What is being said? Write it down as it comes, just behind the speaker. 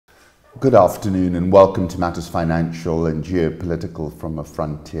Good afternoon and welcome to Matters Financial and Geopolitical from a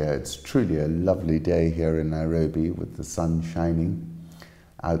Frontier. It's truly a lovely day here in Nairobi with the sun shining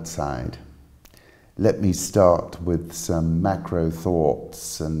outside. Let me start with some macro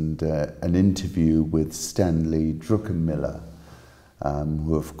thoughts and an interview with Stanley Druckenmiller,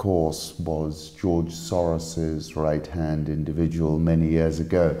 who of course was George Soros's right-hand individual many years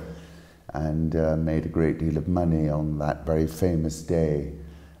ago and made a great deal of money on that very famous day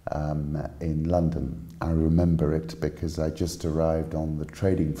in London. I remember it because I just arrived on the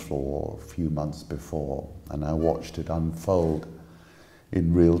trading floor a few months before and I watched it unfold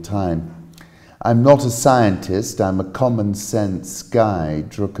in real time. I'm not a scientist, I'm a common sense guy,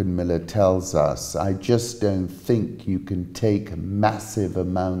 Druckenmiller tells us. I just don't think you can take massive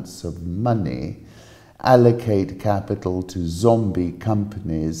amounts of money, allocate capital to zombie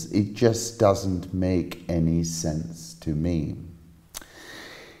companies. It just doesn't make any sense to me.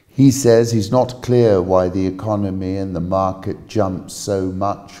 He says he's not clear why the economy and the market jump so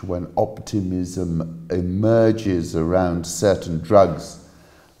much when optimism emerges around certain drugs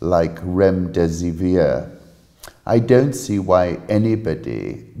like remdesivir. I don't see why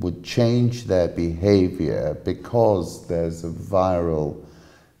anybody would change their behavior because there's a viral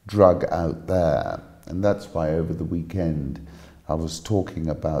drug out there. And that's why over the weekend I was talking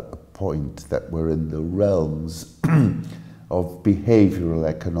about the point that we're in the realms of behavioral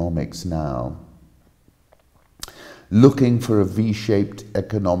economics now. Looking for a V-shaped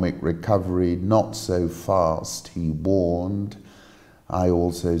economic recovery, not so fast, he warned. I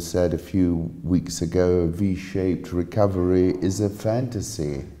also said a few weeks ago, a V-shaped recovery is a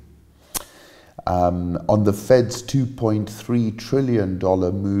fantasy. On the Fed's $2.3 trillion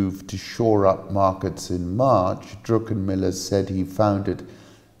move to shore up markets in March, Druckenmiller said he found it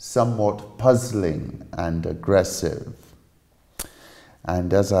somewhat puzzling and aggressive.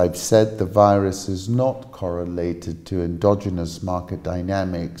 And as I've said, the virus is not correlated to endogenous market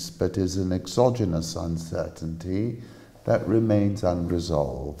dynamics, but is an exogenous uncertainty that remains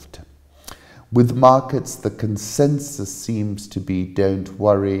unresolved. With markets, the consensus seems to be, don't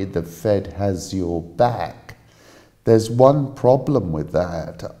worry, the Fed has your back. There's one problem with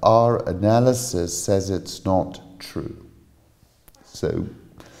that. Our analysis says it's not true. So,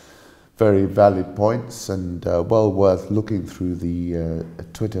 very valid points and well worth looking through the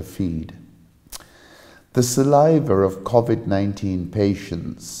Twitter feed. The saliva of COVID-19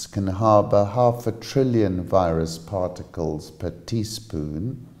 patients can harbour 500 billion virus particles per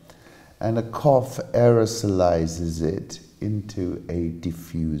teaspoon, and a cough aerosolizes it into a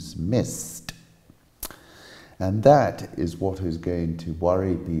diffuse mist. And that is what is going to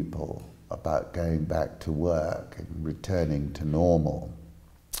worry people about going back to work and returning to normal.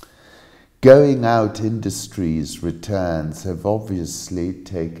 Going out industries returns have obviously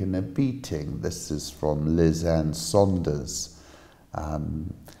taken a beating. This is from Liz Ann Saunders.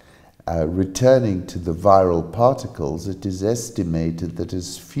 Returning to the viral particles, it is estimated that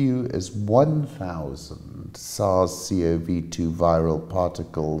as few as 1,000 SARS-CoV-2 viral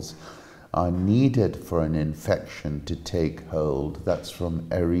particles are needed for an infection to take hold. That's from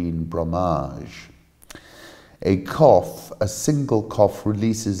Erin Bromage. A single cough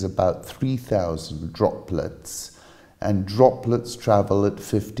releases about 3,000 droplets, and droplets travel at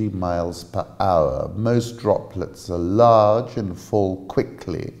 50 miles per hour. Most droplets are large and fall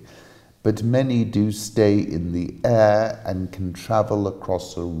quickly, but many do stay in the air and can travel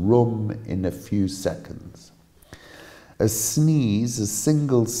across a room in a few seconds. A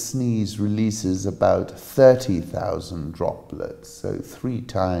single sneeze releases about 30,000 droplets, so 3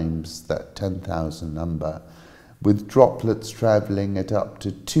 times that 10,000 number, with droplets traveling at up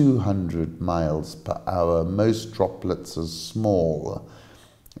to 200 miles per hour. Most droplets are small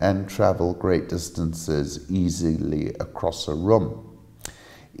and travel great distances easily across a room.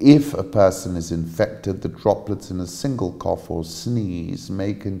 If a person is infected, the droplets in a single cough or sneeze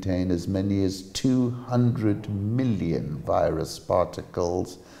may contain as many as 200 million virus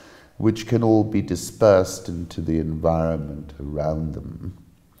particles, which can all be dispersed into the environment around them.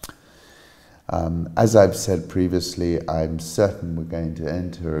 As I've said previously, I'm certain we're going to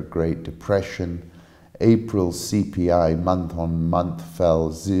enter a Great Depression. April CPI month on month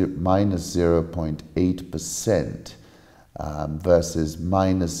fell minus 0.8% versus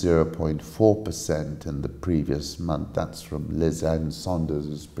minus 0.4% in the previous month. That's from Liz Ann Saunders,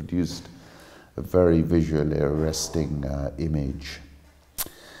 who's produced a very visually arresting image.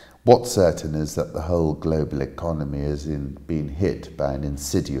 What's certain is that the whole global economy has been hit by an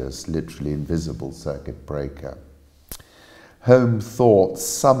insidious, literally invisible circuit breaker. Home thoughts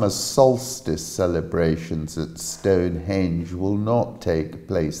summer solstice celebrations at Stonehenge will not take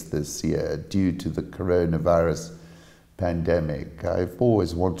place this year due to the coronavirus pandemic. I've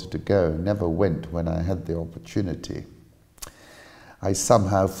always wanted to go, never went when I had the opportunity. I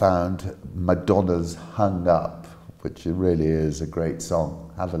somehow found Madonna's Hung Up, which really is a great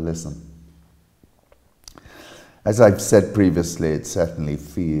song. Have a listen. As I've said previously, it certainly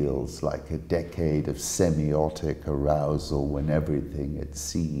feels like a decade of semiotic arousal when everything, it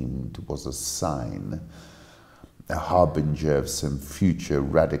seemed, was a sign, a harbinger of some future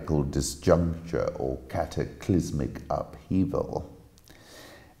radical disjuncture or cataclysmic upheaval.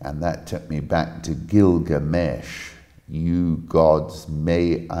 And that took me back to Gilgamesh. You gods,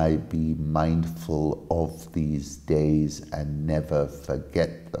 may I be mindful of these days and never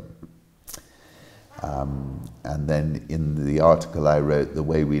forget them. And then in the article I wrote, The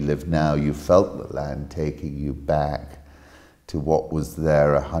Way We Live Now, you felt the land taking you back to what was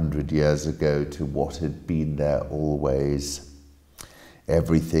there 100 years ago, to what had been there always.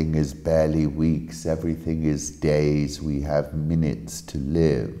 Everything is barely weeks, everything is days, we have minutes to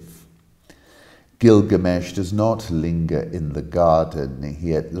live. Gilgamesh does not linger in the garden.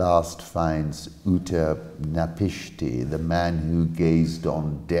 He at last finds Utnapishti, the man who gazed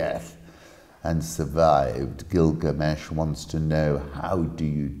on death and survived. Gilgamesh wants to know, how do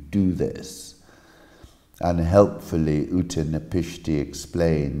you do this? Unhelpfully, Utnapishti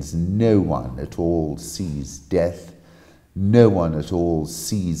explains, no one at all sees death, no one at all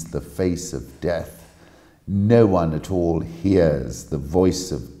sees the face of death, no one at all hears the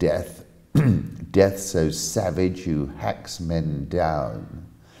voice of death, death so savage who hacks men down.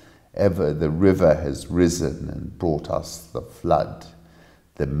 Ever the river has risen and brought us the flood,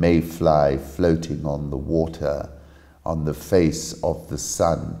 the mayfly floating on the water, on the face of the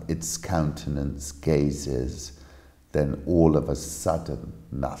sun its countenance gazes, then all of a sudden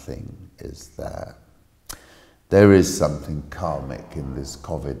nothing is there. There is something karmic in this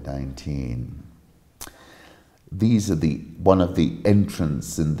COVID-19. These are one of the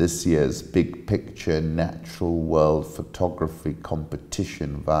entrants in this year's Big Picture Natural World Photography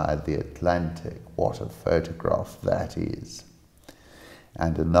competition via the Atlantic. What a photograph that is.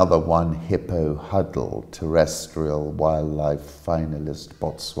 And another one, Hippo Huddle, terrestrial wildlife finalist,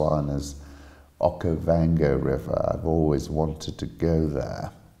 Botswana's Okavango River. I've always wanted to go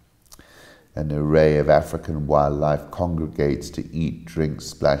there. An array of African wildlife congregates to eat, drink,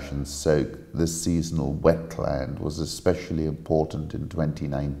 splash and soak. This seasonal wetland was especially important in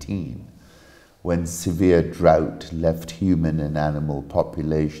 2019, when severe drought left human and animal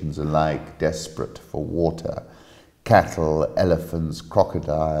populations alike desperate for water. Cattle, elephants,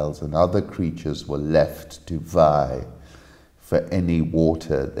 crocodiles, and other creatures were left to vie for any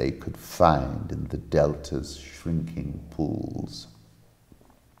water they could find in the delta's shrinking pools.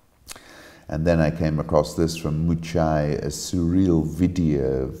 And then I came across this from Juche, a surreal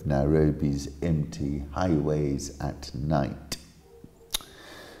video of Nairobi's empty highways at night.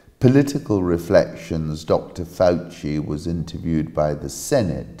 Political reflections. Dr. Fauci was interviewed by the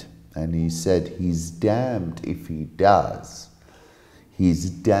Senate, and he said he's damned if he does, he's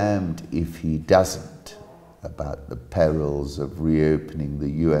damned if he doesn't, about the perils of reopening the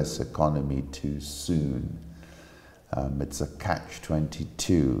US economy too soon. It's a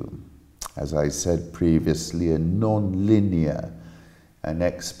catch-22. As I said previously, a non-linear and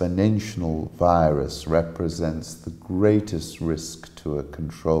exponential virus represents the greatest risk to a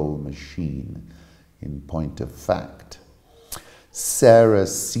control machine in point of fact.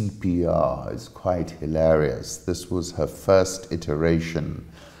 Sarah's CPR is quite hilarious. This was her first iteration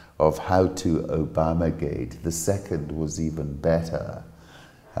of How to Obamagate. The second was even better.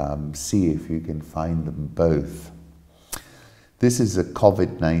 See if you can find them both. This is a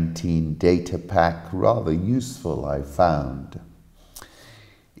COVID-19 data pack, rather useful, I found.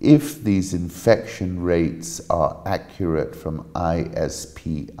 If these infection rates are accurate from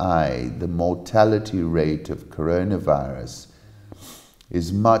ISPI, the mortality rate of coronavirus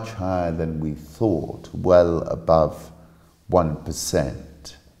is much higher than we thought, well above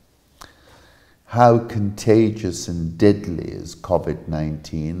 1%. How contagious and deadly is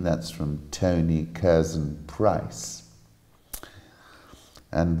COVID-19? That's from Tony Curzon Price.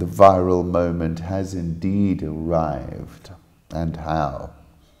 And the viral moment has indeed arrived. And how?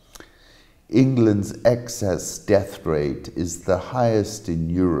 England's excess death rate is the highest in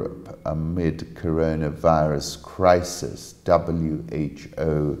Europe amid coronavirus crisis.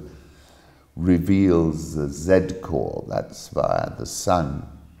 WHO reveals the Z-core, that's via The Sun.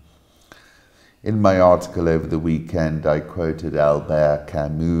 In my article over the weekend, I quoted Albert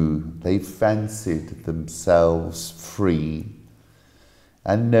Camus. They fancied themselves free,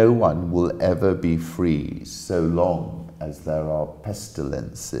 and no one will ever be free so long as there are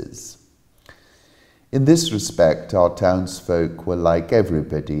pestilences. In this respect, our townsfolk were like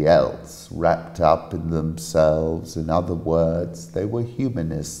everybody else, wrapped up in themselves. In other words, they were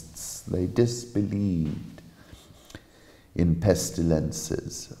humanists. They disbelieved in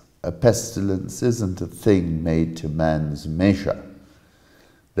pestilences. A pestilence isn't a thing made to man's measure.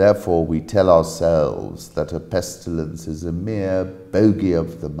 Therefore, we tell ourselves that a pestilence is a mere bogey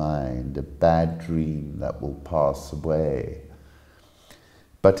of the mind, a bad dream that will pass away.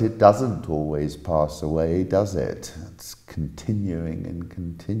 But it doesn't always pass away, does it? It's continuing and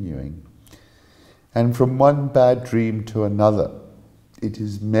continuing. And from one bad dream to another, it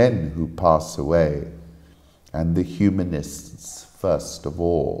is men who pass away, and the humanists first of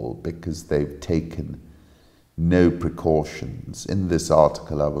all, because they've taken no precautions. In this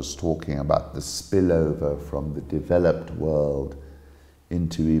article, I was talking about the spillover from the developed world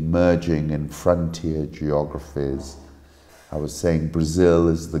into emerging and frontier geographies. I was saying Brazil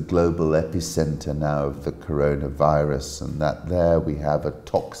is the global epicenter now of the coronavirus, and that there we have a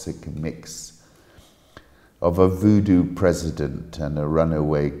toxic mix of a voodoo president and a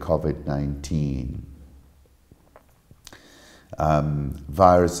runaway COVID-19.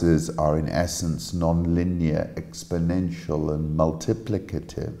 Viruses are in essence non-linear, exponential and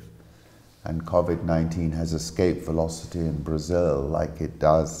multiplicative, and COVID-19 has escape velocity in Brazil like it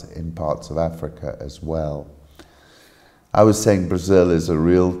does in parts of Africa as well. I was saying Brazil is a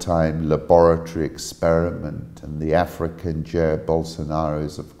real-time laboratory experiment, and the African Jair Bolsonaro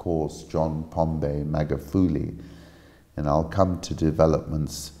is of course John Pombe Magufuli, and I'll come to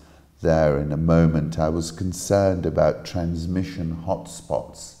developments there in a moment. I was concerned about transmission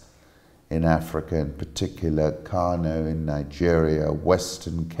hotspots in Africa, in particular Kano in Nigeria,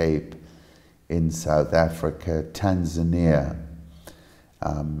 Western Cape in South Africa, Tanzania.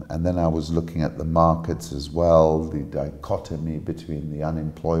 And then I was looking at the markets as well, the dichotomy between the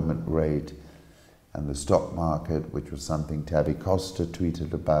unemployment rate and the stock market, which was something Tabby Costa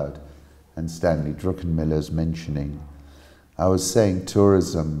tweeted about and Stanley Druckenmiller's mentioning. I was saying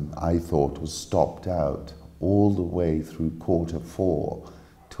tourism, I thought, was stopped out all the way through Q4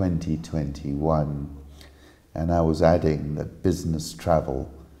 2021. And I was adding that business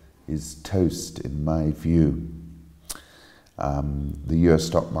travel is toast in my view. The US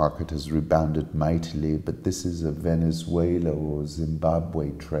stock market has rebounded mightily, but this is a Venezuela or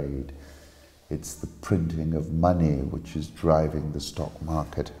Zimbabwe trade. It's the printing of money which is driving the stock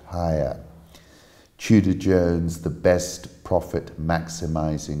market higher. Tudor Jones, the best profit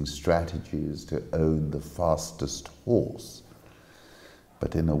maximizing strategy is to own the fastest horse.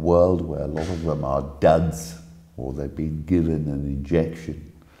 But in a world where a lot of them are duds or they've been given an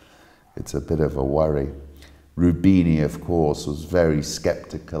injection, it's a bit of a worry. Rubini, of course, was very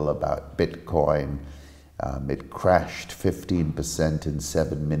skeptical about Bitcoin. It crashed 15% in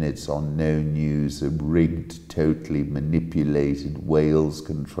 7 minutes on no news, a rigged, totally manipulated,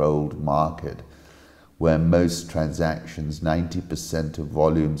 Wales-controlled market where most transactions, 90% of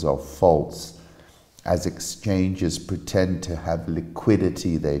volumes are false, as exchanges pretend to have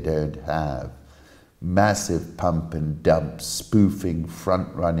liquidity they don't have. Massive pump and dump, spoofing,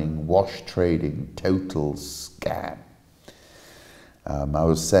 front-running, wash trading, total scam. I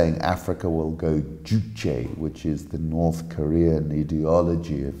was saying Africa will go Juche, which is the North Korean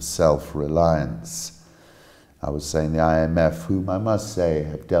ideology of self-reliance. I was saying the IMF, whom I must say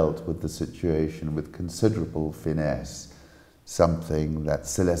have dealt with the situation with considerable finesse, something that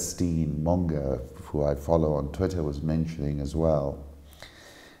Celestine Monga, who I follow on Twitter, was mentioning as well.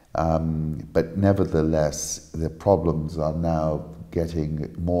 But nevertheless, the problems are now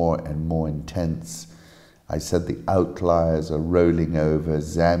getting more and more intense. I said the outliers are rolling over.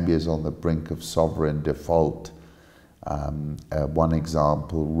 Zambia is on the brink of sovereign default. One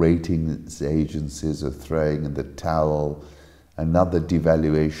example, ratings agencies are throwing in the towel. Another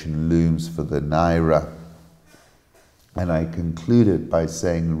devaluation looms for the naira. And I concluded by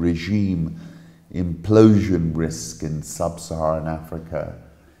saying regime implosion risk in sub-Saharan Africa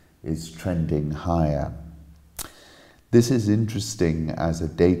is trending higher. This is interesting as a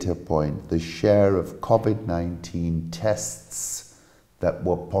data point. The share of COVID-19 tests that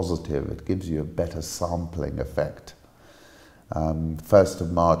were positive, it gives you a better sampling effect. 1st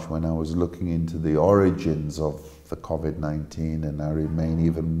of March, when I was looking into the origins of the COVID-19, and I remain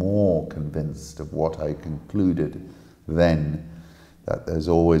even more convinced of what I concluded then, that there's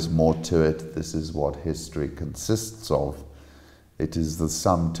always more to it. This is what history consists of. It is the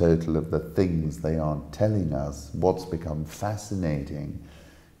sum total of the things they aren't telling us. What's become fascinating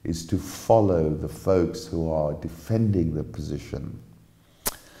is to follow the folks who are defending the position.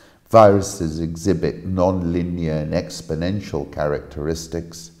 Viruses exhibit non-linear and exponential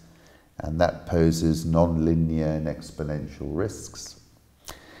characteristics, and that poses non-linear and exponential risks.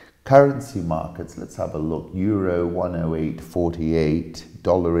 Currency markets, let's have a look. Euro 108.48,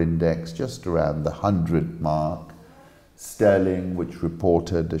 dollar index just around the 100 mark. Sterling, which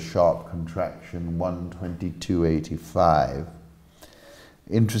reported a sharp contraction, 122.85.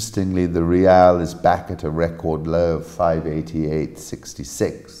 Interestingly, the real is back at a record low of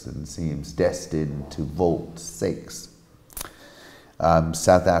 588.66 and seems destined to vault 6.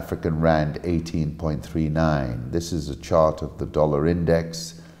 South African rand 18.39. This is a chart of the dollar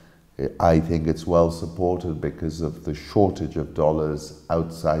index. I think it's well supported because of the shortage of dollars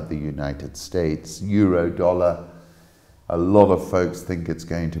outside the United States. Euro dollar, a lot of folks think it's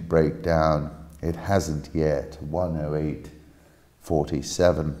going to break down. It hasn't yet,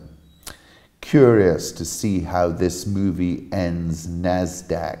 108.47. Curious to see how this movie ends.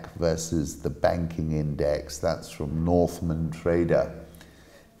 NASDAQ versus the banking index. That's from Northman Trader.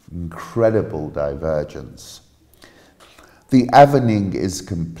 Incredible divergence. The avening is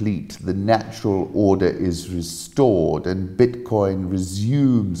complete, the natural order is restored, and Bitcoin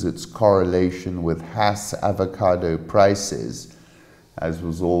resumes its correlation with Hass avocado prices, as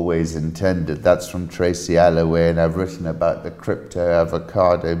was always intended. That's from Tracy Alloway, and I've written about the crypto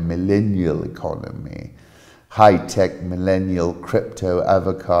avocado millennial economy. High-tech millennial crypto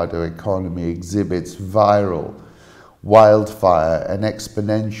avocado economy exhibits viral, wildfire, and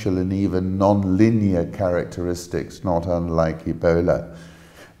exponential and even non-linear characteristics, not unlike Ebola.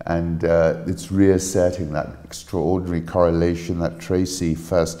 And it's reasserting that extraordinary correlation that Tracy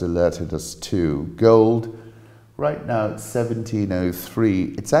first alerted us to. Gold, right now at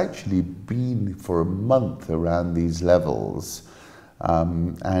 1703, it's actually been for a month around these levels.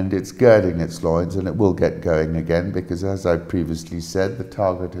 And it's girding its loins, and it will get going again because, as I previously said, the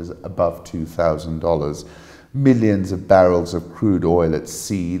target is above $2,000. Millions of barrels of crude oil at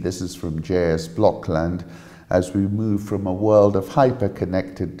sea. This is from JS Blockland, as we move from a world of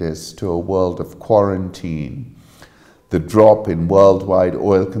hyper-connectedness to a world of quarantine. The drop in worldwide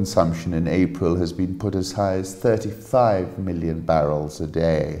oil consumption in April has been put as high as 35 million barrels a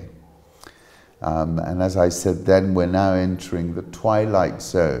day. And as I said then, we're now entering the twilight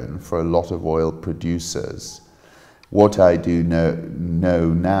zone for a lot of oil producers. What I do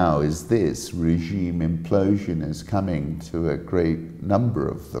know now is this: regime implosion is coming to a great number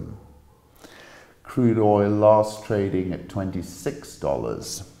of them. Crude oil last trading at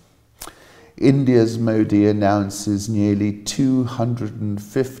 $26. India's Modi announces nearly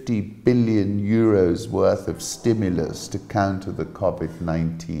 250 billion euros worth of stimulus to counter the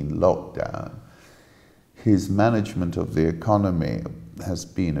COVID-19 lockdown. His management of the economy has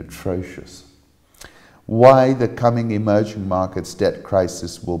been atrocious. Why the coming emerging markets debt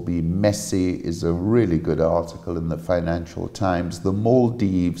crisis will be messy is a really good article in the Financial Times. The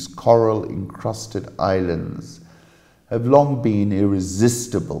Maldives, coral-encrusted islands, have long been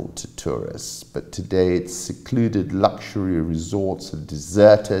irresistible to tourists, but today its secluded luxury resorts are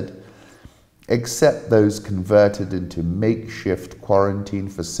deserted, except those converted into makeshift quarantine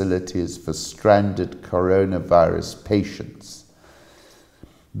facilities for stranded coronavirus patients.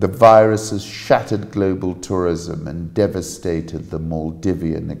 The virus has shattered global tourism and devastated the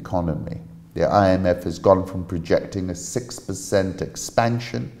Maldivian economy. The IMF has gone from projecting a 6%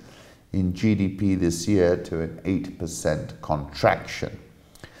 expansion in GDP this year to an 8% contraction.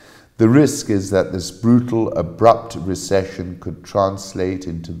 The risk is that this brutal, abrupt recession could translate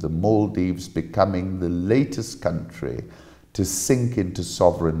into the Maldives becoming the latest country to sink into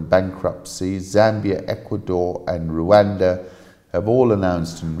sovereign bankruptcy. Zambia, Ecuador, and Rwanda have all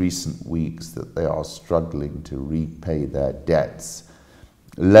announced in recent weeks that they are struggling to repay their debts.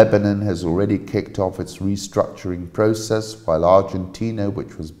 Lebanon has already kicked off its restructuring process, while Argentina,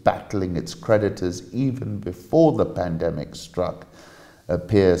 which was battling its creditors even before the pandemic struck,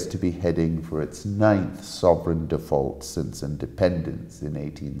 appears to be heading for its 9th sovereign default since independence in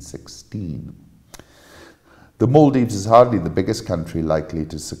 1816. The Maldives is hardly the biggest country likely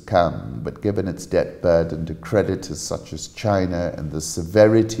to succumb, but given its debt burden to creditors such as China and the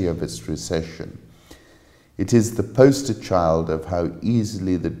severity of its recession, it is the poster child of how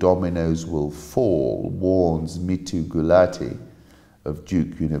easily the dominoes will fall, warns Mitu Gulati of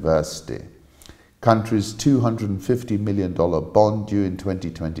Duke University. Country's $250 million bond due in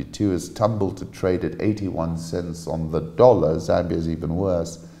 2022 has tumbled to trade at 81 cents on the dollar. Zambia is even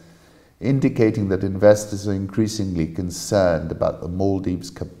worse. indicating that investors are increasingly concerned about the Maldives'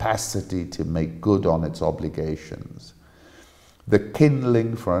 capacity to make good on its obligations. The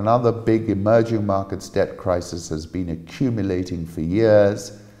kindling for another big emerging markets debt crisis has been accumulating for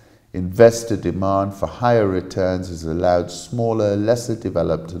years. Investor demand for higher returns has allowed smaller, lesser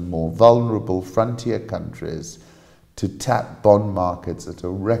developed and more vulnerable frontier countries to tap bond markets at a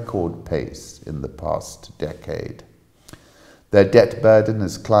record pace in the past decade. Their debt burden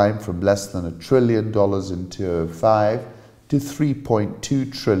has climbed from less than $1 trillion in 2005 to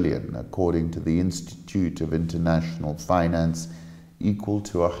 3.2 trillion, according to the Institute of International Finance, equal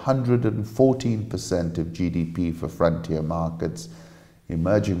to 114% of GDP for frontier markets.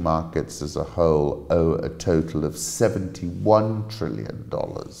 Emerging markets as a whole owe a total of $71 trillion.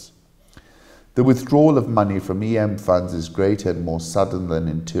 The withdrawal of money from EM funds is greater and more sudden than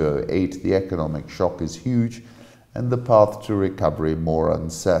in 2008. The economic shock is huge and the path to recovery more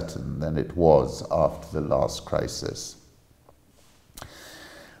uncertain than it was after the last crisis.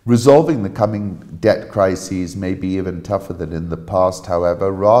 Resolving the coming debt crises may be even tougher than in the past,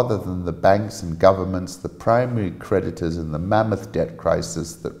 however. Rather than the banks and governments, the primary creditors in the mammoth debt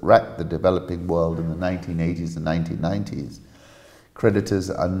crisis that racked the developing world in the 1980s and 1990s,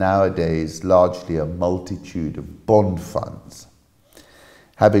 creditors are nowadays largely a multitude of bond funds.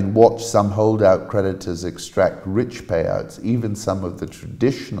 Having watched some holdout creditors extract rich payouts, even some of the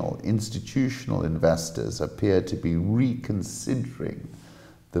traditional institutional investors appear to be reconsidering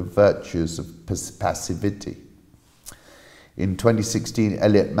the virtues of passivity. In 2016,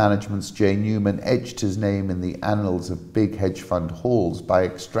 Elliott Management's Jay Newman etched his name in the annals of big hedge fund halls by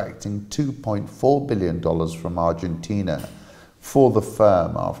extracting $2.4 billion from Argentina for the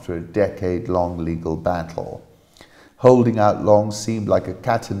firm after a decade-long legal battle. Holding out long seemed like a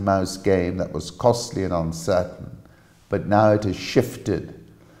cat-and-mouse game that was costly and uncertain, but now it has shifted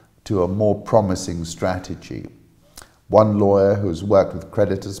to a more promising strategy. One lawyer who has worked with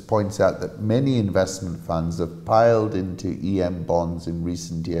creditors points out that many investment funds have piled into EM bonds in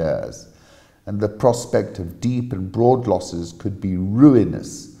recent years, and the prospect of deep and broad losses could be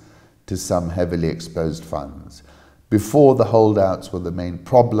ruinous to some heavily exposed funds. Before, the holdouts were the main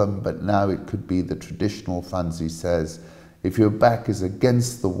problem, but now it could be the traditional funds, he says. If your back is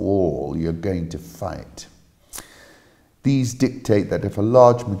against the wall, you're going to fight. These dictate that if a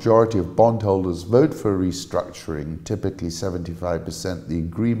large majority of bondholders vote for restructuring, typically 75%, the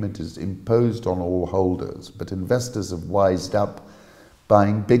agreement is imposed on all holders, but investors have wised up,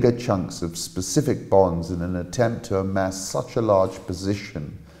 buying bigger chunks of specific bonds in an attempt to amass such a large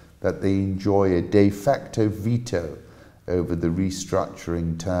position that they enjoy a de facto veto over the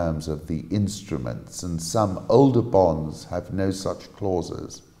restructuring terms of the instruments, and some older bonds have no such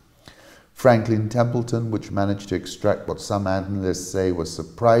clauses. Franklin Templeton, which managed to extract what some analysts say were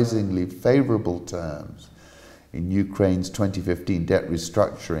surprisingly favorable terms in Ukraine's 2015 debt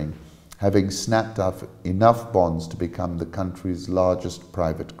restructuring, having snapped up enough bonds to become the country's largest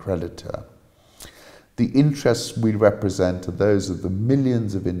private creditor. The interests we represent are those of the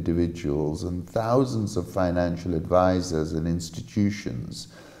millions of individuals and thousands of financial advisors and institutions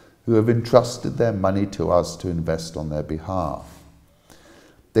who have entrusted their money to us to invest on their behalf.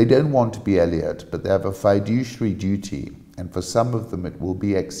 They don't want to be Elliott, but they have a fiduciary duty, and for some of them it will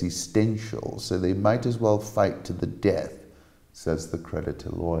be existential, so they might as well fight to the death, says the creditor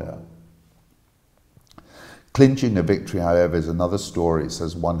lawyer. Clinching a victory, however, is another story,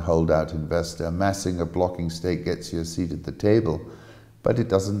 says one holdout investor. Amassing a blocking stake gets you a seat at the table, but it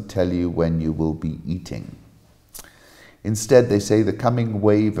doesn't tell you when you will be eating. Instead, they say the coming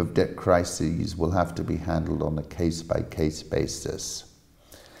wave of debt crises will have to be handled on a case-by-case basis.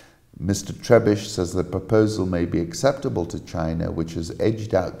 Mr. Trebish says the proposal may be acceptable to China, which has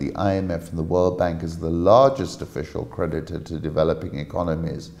edged out the IMF and the World Bank as the largest official creditor to developing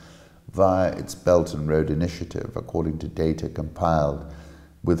economies via its Belt and Road Initiative, according to data compiled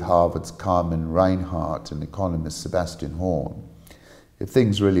with Harvard's Carmen Reinhardt and economist Sebastian Horn. If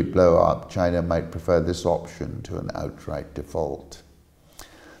things really blow up, China might prefer this option to an outright default.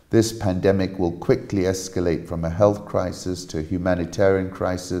 This pandemic will quickly escalate from a health crisis to a humanitarian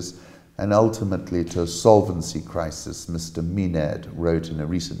crisis and ultimately to a solvency crisis, Mr. Mined wrote in a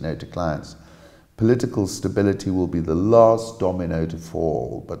recent note to clients. Political stability will be the last domino to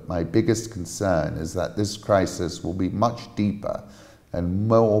fall, but my biggest concern is that this crisis will be much deeper and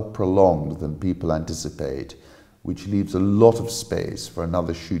more prolonged than people anticipate, which leaves a lot of space for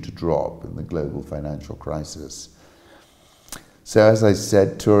another shoe to drop in the global financial crisis. So as I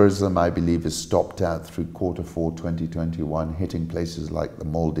said, tourism, I believe, is stopped out through Q4 2021, hitting places like the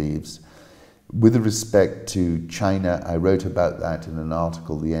Maldives. With respect to China, I wrote about that in an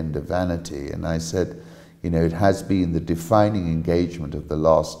article, The End of Vanity, and I said, it has been the defining engagement of the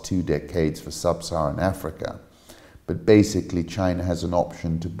last 2 decades for sub-Saharan Africa. But basically, China has an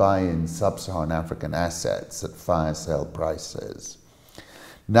option to buy in sub-Saharan African assets at fire sale prices.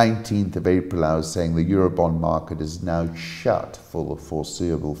 19th of April, I was saying the Eurobond market is now shut for the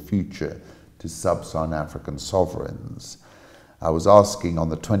foreseeable future to sub-Saharan African sovereigns. I was asking on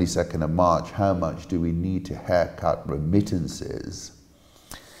the 22nd of March, how much do we need to haircut remittances?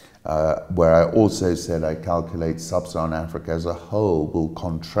 Where I also said I calculate sub-Saharan Africa as a whole will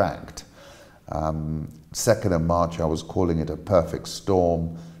contract. 2nd of March, I was calling it a perfect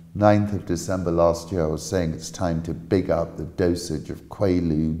storm. 9th of December last year, I was saying it's time to big up the dosage of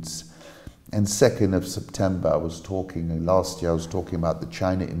quaaludes. And 2nd of September, last year I was talking about the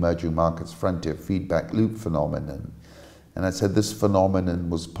China Emerging Markets Frontier Feedback Loop phenomenon. And I said this phenomenon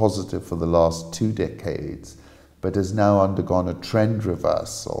was positive for the last 2 decades, but has now undergone a trend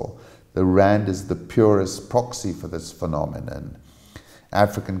reversal. The Rand is the purest proxy for this phenomenon.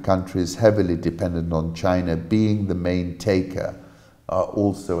 African countries heavily dependent on China being the main taker are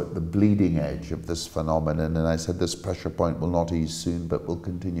also at the bleeding edge of this phenomenon. And I said this pressure point will not ease soon, but will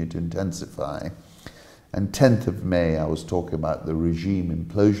continue to intensify. And 10th of May, I was talking about the regime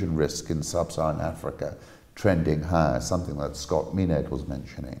implosion risk in sub-Saharan Africa trending higher, something that Scott Mined was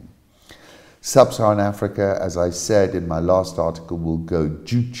mentioning. Sub-Saharan Africa, as I said in my last article, will go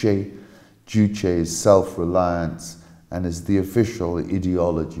Juche. Juche is self-reliance and is the official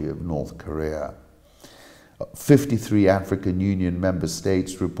ideology of North Korea. 53 African Union member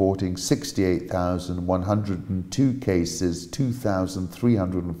states reporting 68,102 cases,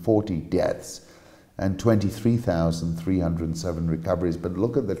 2,340 deaths, and 23,307 recoveries. But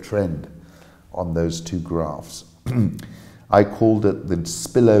look at the trend on those 2 graphs. I called it the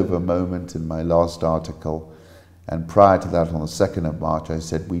spillover moment in my last article, and prior to that, on the 2nd of March, I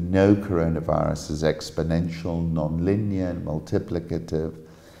said we know coronavirus is exponential, non-linear, and multiplicative,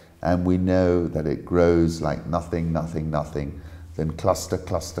 and we know that it grows like nothing, nothing, nothing, then cluster,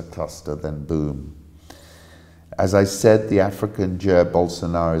 cluster, cluster, then boom. As I said, the African Jair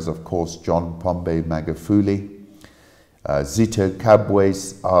Bolsonaro is, of course, John Pombe Magufuli. Zito Kabwe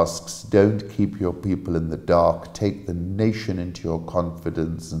asks, don't keep your people in the dark, take the nation into your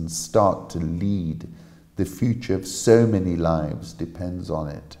confidence and start to lead. The future of so many lives depends on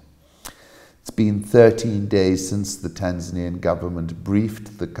it. It's been 13 days since the Tanzanian government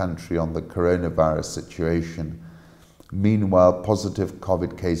briefed the country on the coronavirus situation. Meanwhile, positive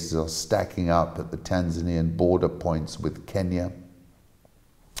COVID cases are stacking up at the Tanzanian border points with Kenya.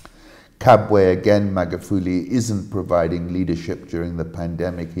 Kabwe, again, Magufuli, isn't providing leadership during the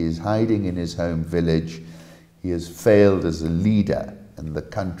pandemic. He is hiding in his home village. He has failed as a leader, and the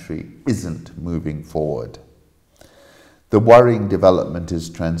country isn't moving forward. The worrying development is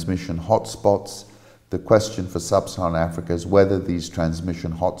transmission hotspots. The question for sub-Saharan Africa is whether these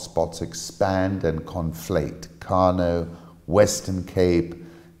transmission hotspots expand and conflate. Kano, Western Cape,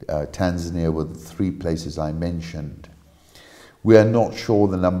 Tanzania were the 3 places I mentioned. We are not sure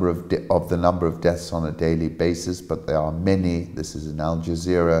the number of deaths on a daily basis, but there are many. This is in Al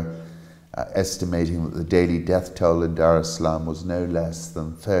Jazeera, estimating that the daily death toll in Dar es Salaam was no less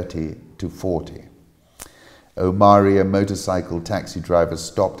than 30 to 40. Omari, a motorcycle taxi driver,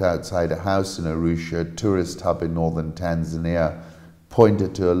 stopped outside a house in Arusha, a tourist hub in northern Tanzania,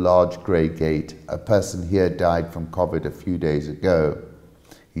 pointed to a large grey gate. A person here died from COVID a few days ago,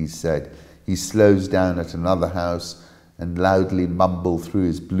 he said. He slows down at another house and loudly mumbled through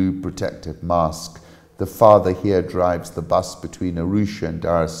his blue protective mask. The father here drives the bus between Arusha and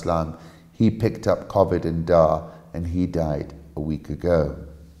Dar es Salaam. He picked up COVID in Dar and he died a week ago.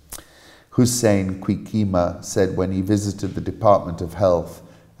 Hussein Kwikima said when he visited the Department of Health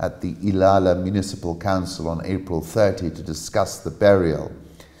at the Ilala Municipal Council on April 30 to discuss the burial,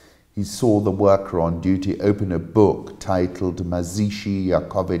 he saw the worker on duty open a book titled Mazishi ya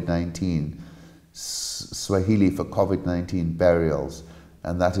COVID-19, Swahili for COVID-19 burials,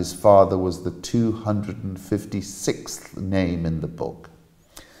 and that his father was the 256th name in the book.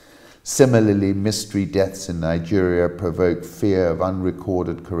 Similarly, mystery deaths in Nigeria provoke fear of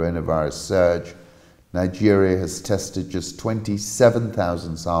unrecorded coronavirus surge. Nigeria has tested just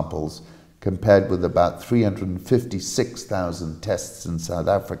 27,000 samples, compared with about 356,000 tests in South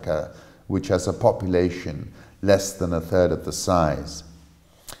Africa, which has a population less than a third of the size.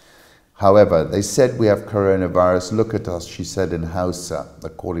 However, they said we have coronavirus. Look at us, she said in Hausa,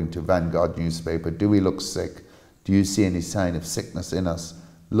 according to Vanguard newspaper. Do we look sick? Do you see any sign of sickness in us?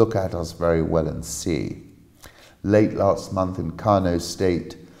 Look at us very well and see. Late last month in Kano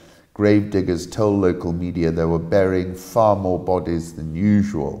State, Gravediggers told local media they were burying far more bodies than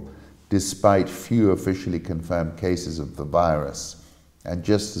usual, despite few officially confirmed cases of the virus, and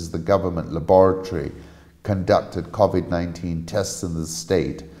just as the government laboratory conducted COVID-19 tests in the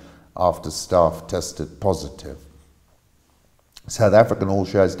state after staff tested positive. South African All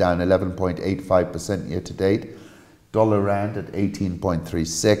Shares down 11.85% year to date, dollar rand at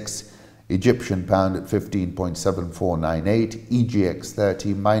 18.36, Egyptian pound at 15.7498, EGX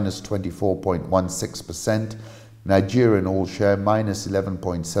 30 minus 24.16%, Nigerian All Share minus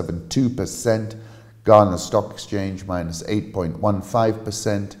 11.72%, Ghana Stock Exchange minus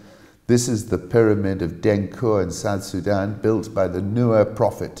 8.15%. This is the pyramid of Denkour in South Sudan, built by the Nuer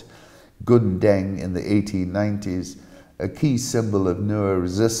prophet Gun Deng in the 1890s, a key symbol of Nuer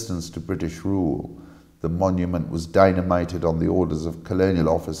resistance to British rule. The monument was dynamited on the orders of colonial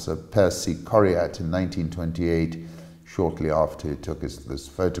officer Percy Coriat in 1928, shortly after he took this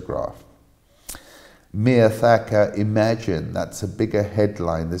photograph. Mia Thacker, imagine, that's a bigger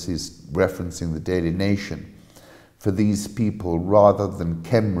headline. This is referencing the Daily Nation. For these people, rather than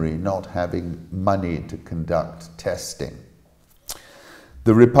Kemri not having money to conduct testing.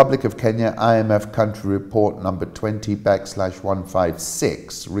 The Republic of Kenya IMF Country Report number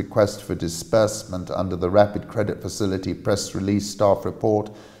 20/156, request for disbursement under the Rapid Credit Facility press release, staff report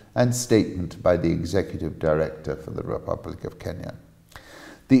and statement by the Executive Director for the Republic of Kenya.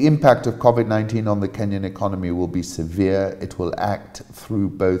 The impact of COVID-19 on the Kenyan economy will be severe. It will act through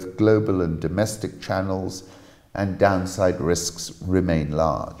both global and domestic channels, and downside risks remain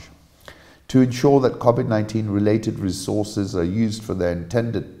large. To ensure that COVID-19 related resources are used for their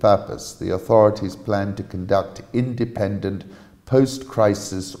intended purpose, the authorities plan to conduct independent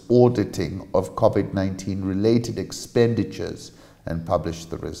post-crisis auditing of COVID-19 related expenditures and publish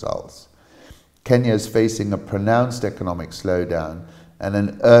the results. Kenya is facing a pronounced economic slowdown and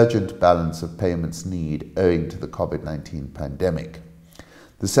an urgent balance of payments need owing to the COVID-19 pandemic.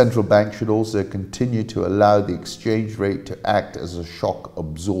 The central bank should also continue to allow the exchange rate to act as a shock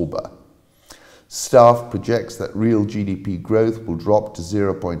absorber. Staff projects that real GDP growth will drop to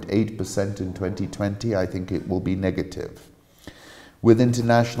 0.8% in 2020. I think it will be negative. With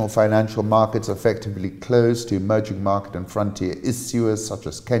international financial markets effectively closed to emerging market and frontier issuers such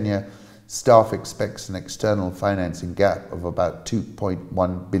as Kenya, staff expects an external financing gap of about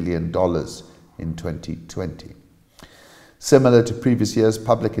 $2.1 billion in 2020. Similar to previous years,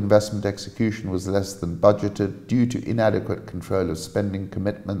 public investment execution was less than budgeted due to inadequate control of spending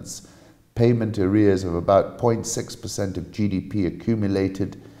commitments. Payment arrears of about 0.6% of GDP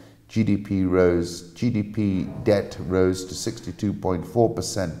accumulated. GDP debt rose to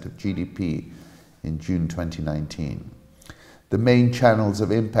 62.4% of GDP in June 2019. The main channels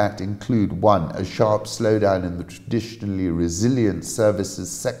of impact include: 1. A sharp slowdown in the traditionally resilient services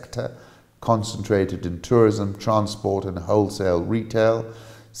sector, concentrated in tourism, transport and wholesale retail,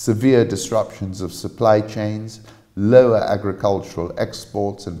 severe disruptions of supply chains, lower agricultural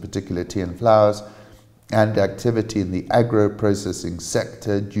exports, in particular tea and flowers, and activity in the agro-processing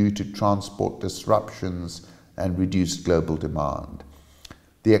sector due to transport disruptions and reduced global demand.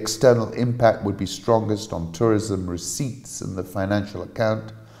 The external impact would be strongest on tourism receipts in the financial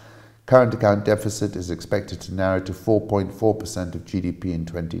account. Current account deficit is expected to narrow to 4.4% of GDP in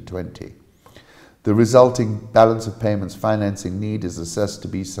 2020. The resulting balance of payments financing need is assessed to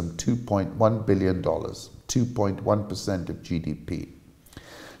be some $2.1 billion, 2.1% of GDP.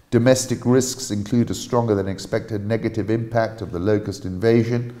 Domestic risks include a stronger than expected negative impact of the locust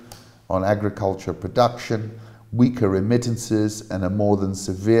invasion on agriculture production, weaker remittances, and a more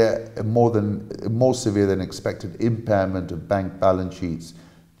severe than expected impairment of bank balance sheets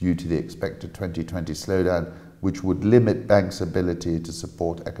due to the expected 2020 slowdown, which would limit banks' ability to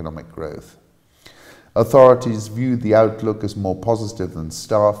support economic growth. Authorities view the outlook as more positive than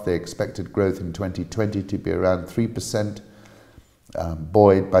staff. They expected growth in 2020 to be around 3%,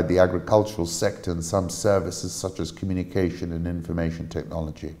 buoyed by the agricultural sector and some services such as communication and information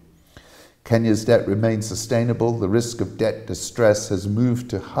technology. Kenya's debt remains sustainable. The risk of debt distress has moved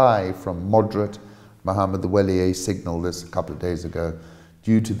to high from moderate. Mohamed Wellier signaled this a couple of days ago,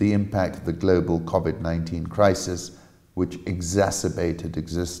 due to the impact of the global COVID-19 crisis, which exacerbated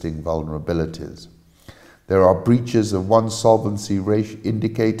existing vulnerabilities. There are breaches of one solvency ratio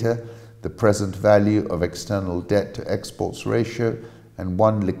indicator, the present value of external debt to exports ratio, and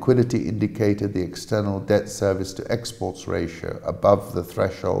one liquidity indicator, the external debt service to exports ratio, above the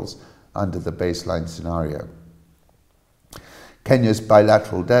thresholds under the baseline scenario. Kenya's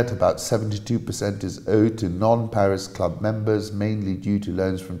bilateral debt, about 72%, is owed to non-Paris Club members, mainly due to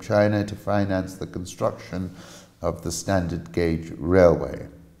loans from China to finance the construction of the standard gauge railway.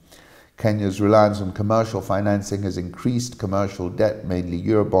 Kenya's reliance on commercial financing has increased commercial debt, mainly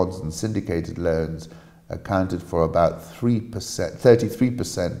Eurobonds and syndicated loans, accounted for about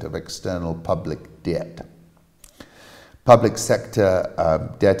 33% of external public debt. Public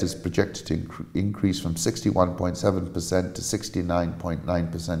sector debt is projected to increase from 61.7% to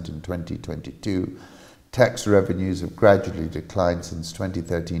 69.9% in 2022. Tax revenues have gradually declined since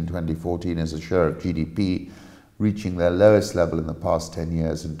 2013-2014 as a share of GDP, reaching their lowest level in the past 10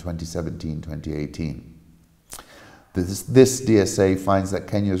 years in 2017-2018. This DSA finds that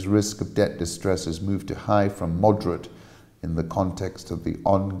Kenya's risk of debt distress has moved to high from moderate in the context of the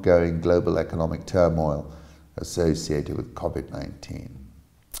ongoing global economic turmoil associated with COVID-19.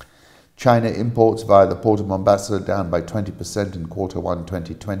 China imports via the Port of Mombasa down by 20% in Q1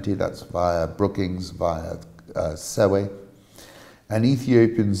 2020. That's via Brookings, via Sewe. An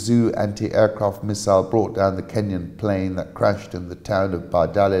Ethiopian Zoo anti-aircraft missile brought down the Kenyan plane that crashed in the town of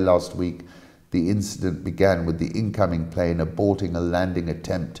Bardale last week. The incident began with the incoming plane aborting a landing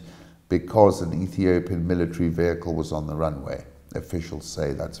attempt because an Ethiopian military vehicle was on the runway. Officials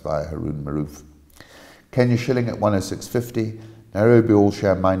say that's via Harun Maruf. Kenya shilling at 106.50, Nairobi All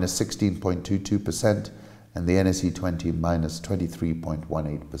Share minus 16.22%, and the NSE20 minus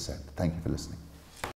 23.18%. Thank you for listening.